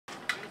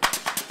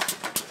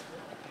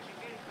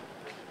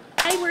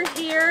Today we're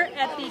here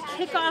at the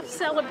kickoff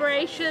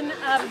celebration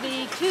of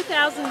the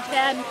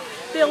 2010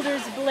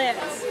 Builders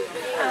Blitz.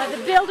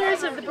 The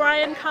builders of the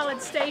Bryan-College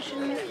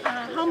Station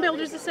Home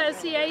Builders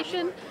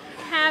Association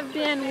have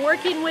been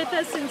working with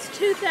us since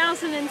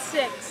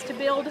 2006 to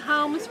build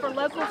homes for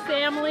local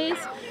families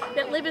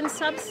that live in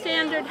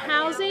substandard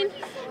housing,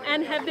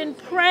 and have been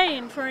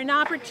praying for an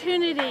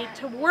opportunity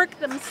to work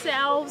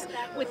themselves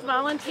with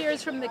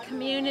volunteers from the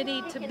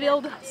community to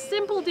build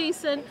simple,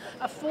 decent,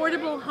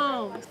 affordable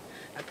homes.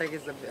 I think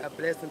it's a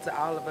blessing to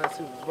all of us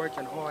who's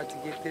working hard to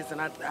get this,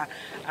 and I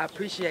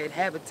appreciate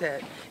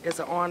Habitat. It's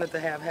an honor to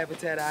have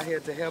Habitat out here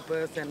to help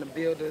us, and the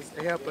builders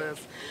to help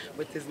us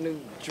with this new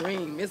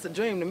dream. It's a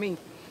dream to me.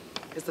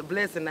 It's a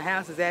blessing. The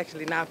house is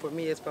actually not for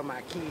me, it's for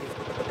my kids.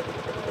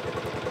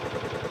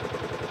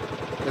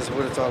 This is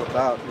what it's all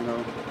about, you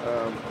know.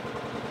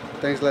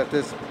 Things like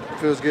this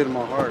feels good in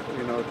my heart,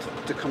 you know,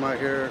 to come out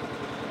here,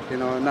 you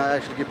know, and not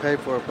actually get paid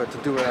for it, but to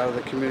do it out of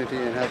the community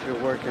and have good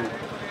work and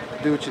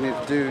do what you need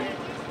to do.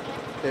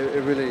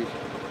 It really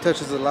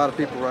touches a lot of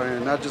people right here,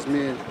 not just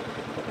me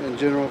in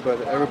general,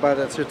 but everybody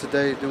that's here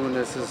today doing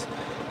this is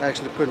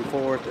actually putting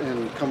forward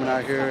and coming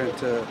out here and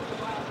to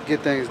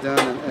get things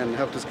done and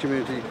help this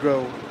community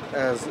grow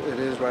as it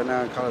is right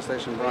now in College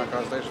Station,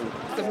 Bryan-College Station.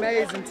 It's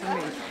amazing to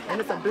me,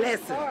 and it's a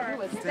blessing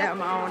to have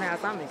my own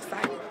house. I'm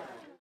excited.